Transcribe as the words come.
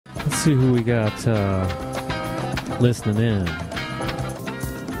See who we got listening in.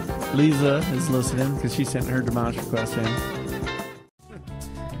 Lisa is listening because she sent her Dimash request in.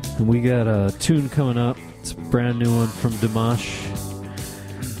 And we got a tune coming up. It's a brand new one from Dimash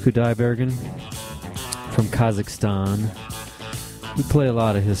from Kazakhstan. We play a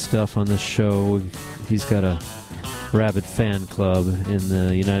lot of his stuff on this show. He's got a rabid fan club in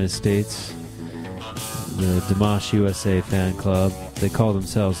the United States, the Dimash USA fan club. They call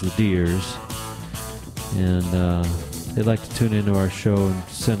themselves the Deers, and they like to tune into our show and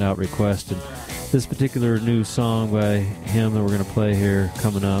send out requests. And this particular new song by him that we're going to play here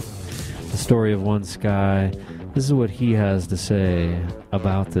coming up, The Story of One Sky, this is what he has to say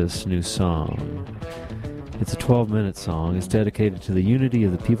about this new song. It's a 12-minute song. It's dedicated to the unity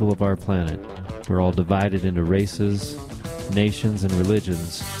of the people of our planet. We're all divided into races, nations, and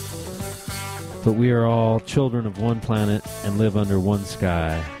religions. But we are all children of one planet and live under one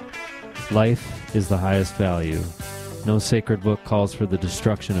sky. Life is the highest value. No sacred book calls for the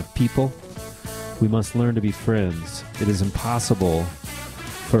destruction of people. We must learn to be friends. It is impossible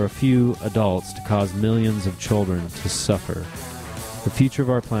for a few adults to cause millions of children to suffer. The future of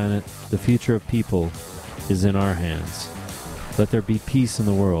our planet, the future of people, is in our hands. Let there be peace in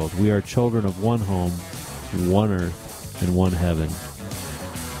the world. We are children of one home, one earth, and one heaven.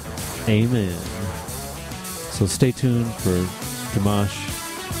 Amen. So stay tuned for Dimash.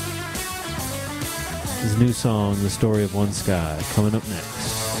 His new song, The Story of One Sky, coming up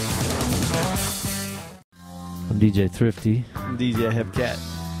next. I'm DJ Thrifty. I'm DJ Hepcat.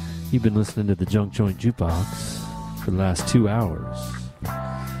 You've been listening to the Joint Jukebox for the last 2 hours.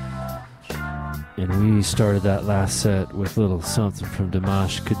 And we started that last set with a little something from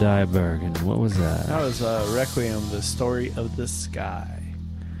Dimash On. What was that? That was Requiem, The Story of the Sky.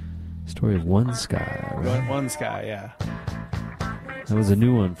 Story of One Sky, right? One Sky, yeah. That was a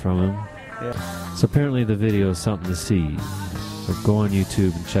new one from him. Yeah. So apparently the video is something to see. So go on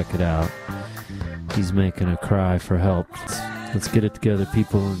YouTube and check it out. He's making a cry for help. Let's get it together,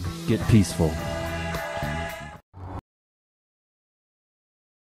 people, and get peaceful.